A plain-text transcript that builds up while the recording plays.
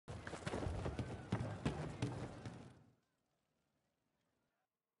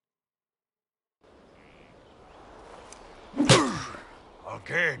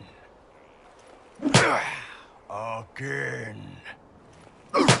Again. Again.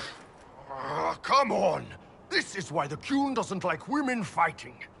 Come on! This is why the Qun doesn't like women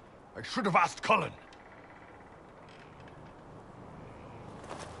fighting. I should have asked Cullen.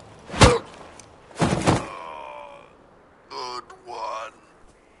 Good one.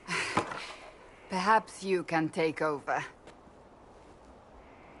 Perhaps you can take over.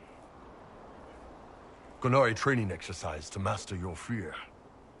 Qunari training exercise to master your fear.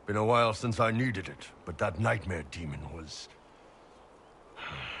 Been a while since I needed it, but that nightmare demon was...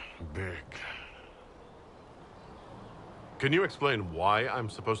 big. Can you explain why I'm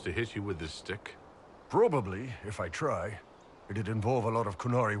supposed to hit you with this stick? Probably, if I try. It'd involve a lot of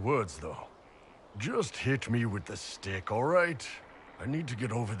Qunari words, though. Just hit me with the stick, all right? I need to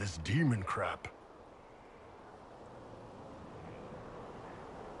get over this demon crap.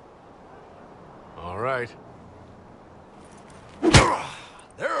 All right.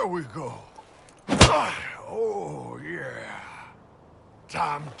 There we go. Oh, yeah.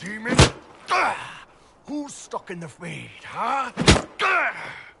 Damn demon. Who's stuck in the fade, huh?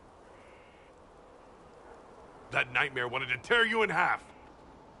 That nightmare wanted to tear you in half.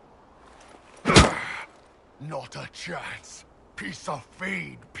 Not a chance. Piece of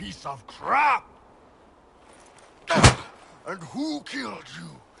fade, piece of crap. And who killed you?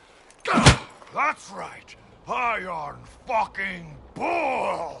 That's right. Iron fucking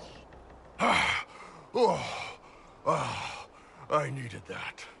bull. I needed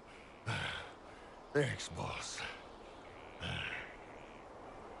that. Thanks, boss.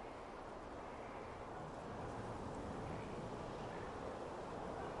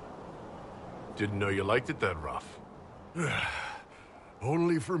 Didn't know you liked it that rough.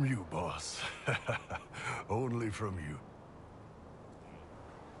 Only from you, boss. Only from you.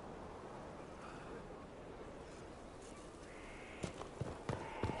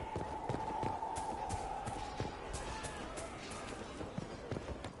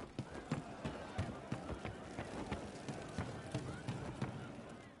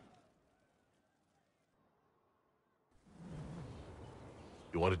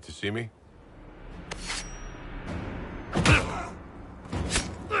 You wanted to see me?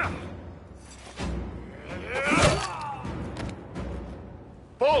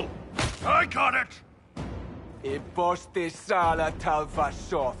 Bull! I got it! Iposte sala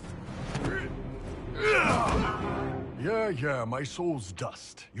talvashoth. Yeah, my soul's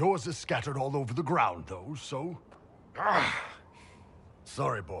dust. Yours is scattered all over the ground, though, so...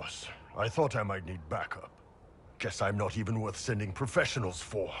 Sorry, boss. I thought I might need backup. Guess I'm not even worth sending professionals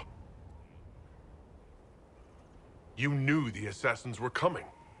for. You knew the assassins were coming.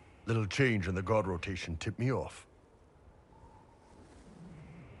 Little change in the guard rotation tipped me off.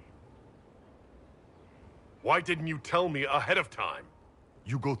 Why didn't you tell me ahead of time?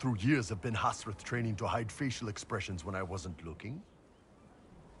 You go through years of Ben Hasrath training to hide facial expressions when I wasn't looking?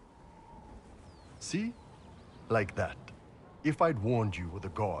 See? Like that. If I'd warned you or the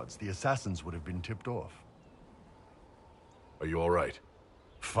guards, the assassins would have been tipped off. Are you all right?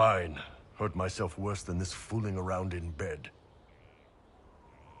 Fine. Hurt myself worse than this fooling around in bed.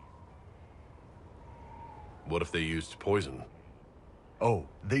 What if they used poison? Oh,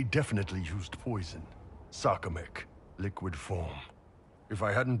 they definitely used poison. Sarcomech, liquid form. If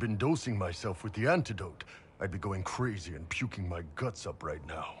I hadn't been dosing myself with the antidote, I'd be going crazy and puking my guts up right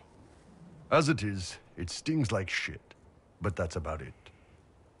now. As it is, it stings like shit. But that's about it.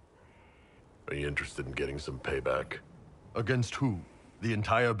 Are you interested in getting some payback? Against who? The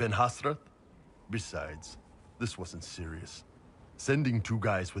entire Ben Hasrath? Besides, this wasn't serious. Sending two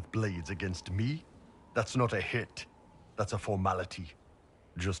guys with blades against me? That's not a hit. That's a formality.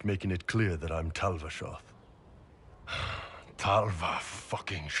 Just making it clear that I'm Talvashoth. Talva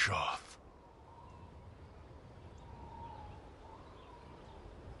fucking Shoth.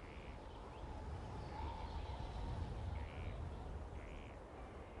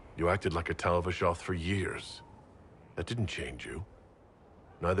 You acted like a Talvashoth for years. That didn't change you.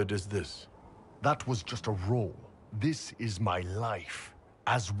 Neither does this. That was just a role. This is my life.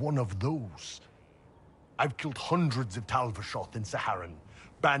 As one of those. I've killed hundreds of Talvashoth in Saharan.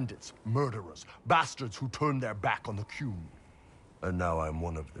 Bandits, murderers, bastards who turned their back on the Qun. And now I'm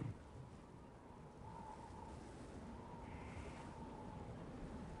one of them.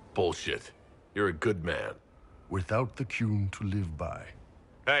 Bullshit. You're a good man. Without the Qun to live by.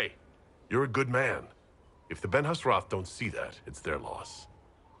 Hey, you're a good man. If the Ben Hasrath don't see that, it's their loss.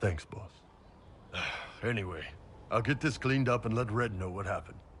 Thanks, boss. Anyway, I'll get this cleaned up and let Red know what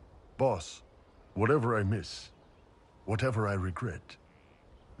happened. Boss, whatever I miss, whatever I regret,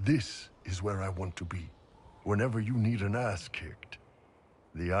 this is where I want to be. Whenever you need an ass kicked,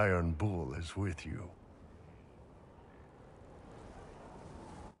 The Iron Bull is with you.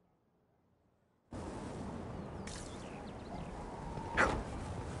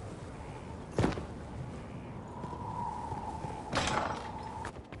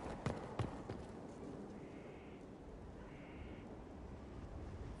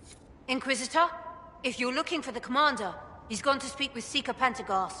 Inquisitor, if you're looking for the commander, he's gone to speak with Seeker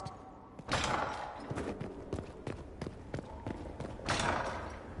Pantagast.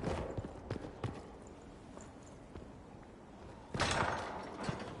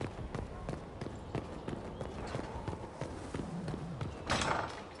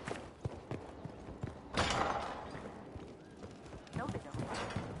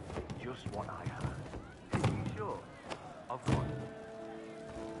 Just what I heard. Are you sure? Of what?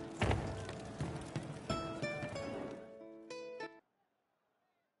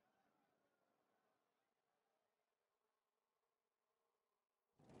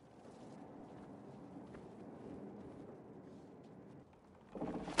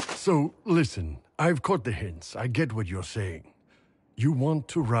 So, listen, I've caught the hints. I get what you're saying. You want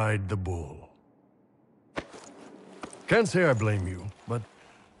to ride the bull. Can't say I blame you, but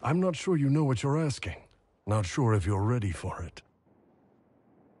I'm not sure you know what you're asking. Not sure if you're ready for it.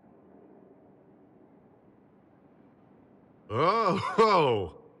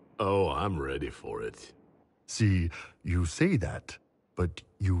 Oh, I'm ready for it. See, you say that, but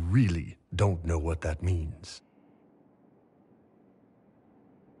you really don't know what that means.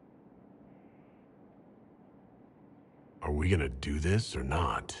 Are we gonna do this or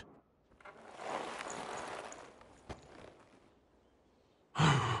not?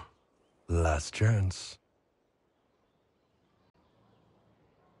 Last chance.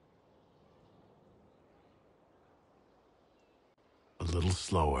 A little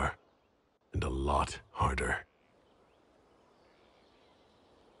slower, and a lot harder.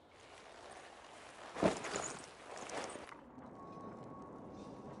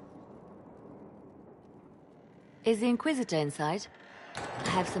 Is the Inquisitor inside? I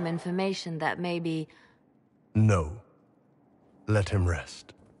have some information that maybe... No. Let him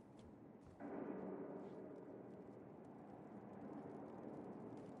rest.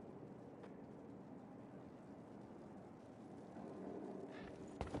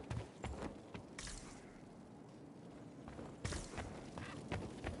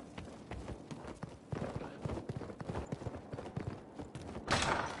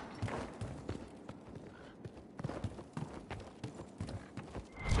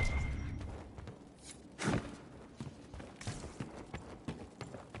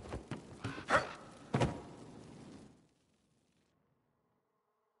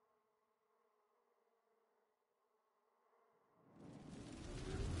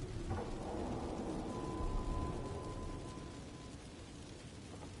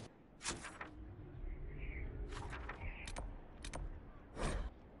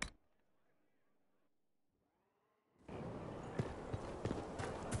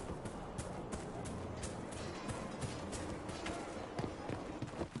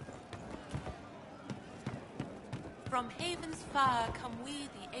 From Haven's fire come we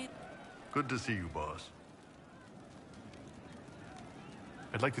the ape. Good to see you, boss.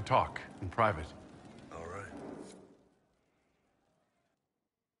 I'd like to talk in private. All right.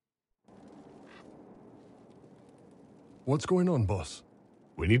 What's going on, boss?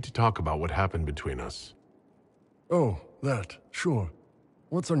 We need to talk about what happened between us. Oh, that. Sure.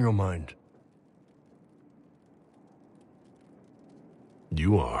 What's on your mind?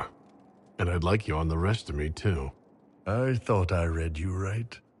 You are. And I'd like you on the rest of me, too. I thought I read you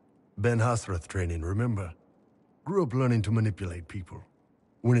right. Ben Hasrath training, remember? Grew up learning to manipulate people.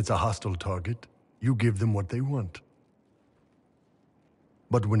 When it's a hostile target, you give them what they want.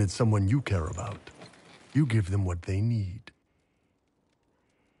 But when it's someone you care about, you give them what they need.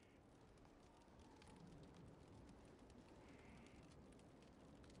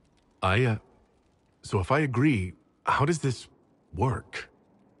 So if I agree, how does this work?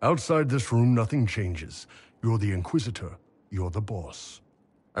 Outside this room, nothing changes. You're the Inquisitor. You're the boss.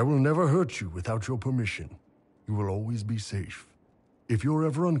 I will never hurt you without your permission. You will always be safe. If you're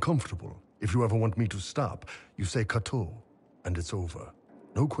ever uncomfortable, if you ever want me to stop, you say Kato, and it's over.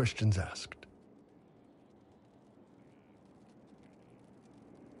 No questions asked.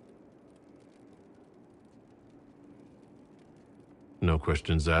 No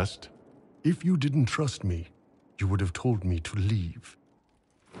questions asked? If you didn't trust me, you would have told me to leave.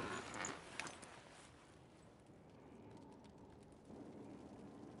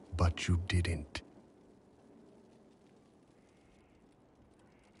 But you didn't.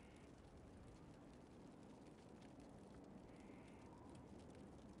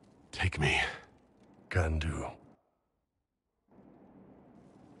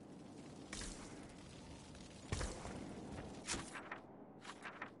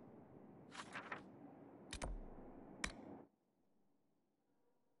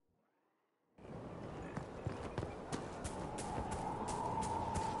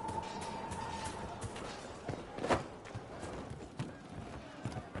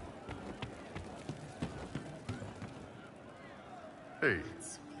 Hey,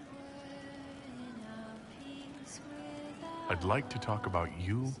 I'd like to talk about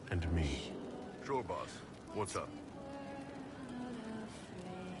you and me. sure, boss. What's up?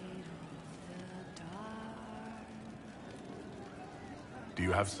 Do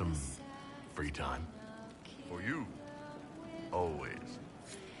you have some free time? For you, always.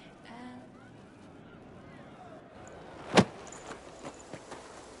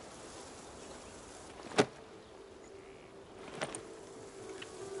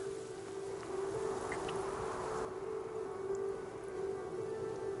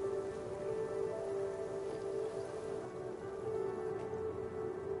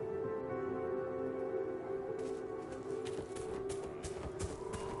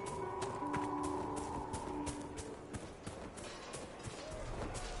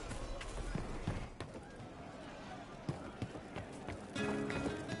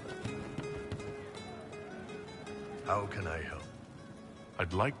 How can I help?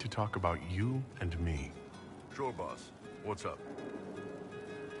 I'd like to talk about you and me. Sure, boss. What's up?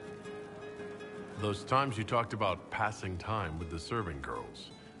 Those times you talked about passing time with the serving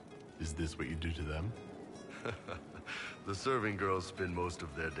girls. Is this what you do to them? The serving girls spend most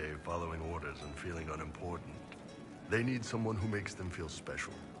of their day following orders and feeling unimportant. They need someone who makes them feel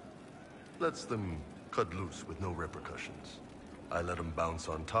special. Lets them cut loose with no repercussions. I let them bounce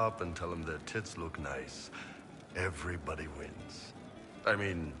on top and tell them their tits look nice. Everybody wins. I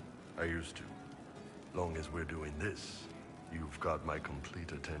mean, I used to. Long as we're doing this, you've got my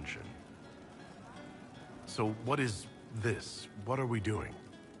complete attention. So what is this? What are we doing?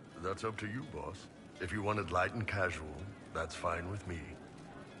 That's up to you, boss. If you wanted light and casual, that's fine with me.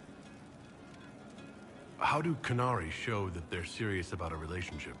 How do Canari show that they're serious about a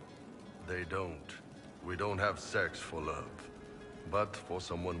relationship? They don't. We don't have sex for love. But for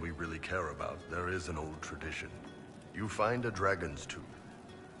someone we really care about, there is an old tradition. You find a dragon's tooth,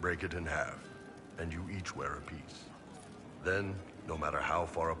 break it in half, and you each wear a piece. Then, no matter how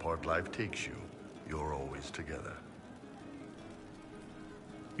far apart life takes you, you're always together.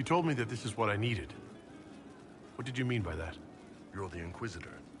 You told me that this is what I needed. What did you mean by that? You're the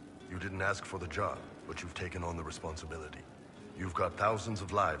Inquisitor. You didn't ask for the job, but you've taken on the responsibility. You've got thousands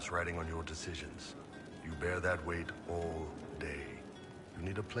of lives riding on your decisions. You bear that weight all day. You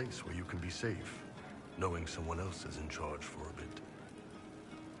need a place where you can be safe, knowing someone else is in charge for a bit.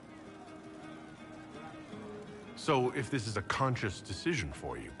 So if this is a conscious decision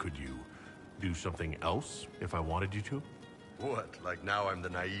for you, could you do something else if I wanted you to? What? Like now I'm the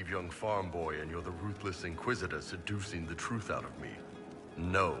naive young farm boy and you're the ruthless Inquisitor seducing the truth out of me?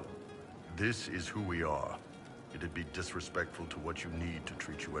 No. This is who we are. It'd be disrespectful to what you need to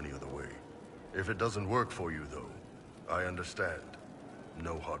treat you any other way. If it doesn't work for you, though, I understand.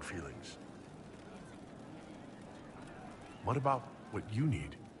 No hard feelings. What about what you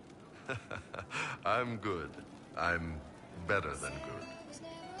need? I'm good. I'm better than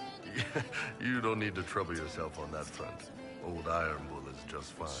good. You don't need to trouble yourself on that front. Old Iron Bull is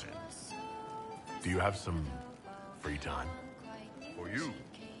just fine. Do you have some free time? For you,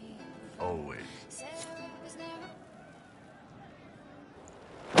 always.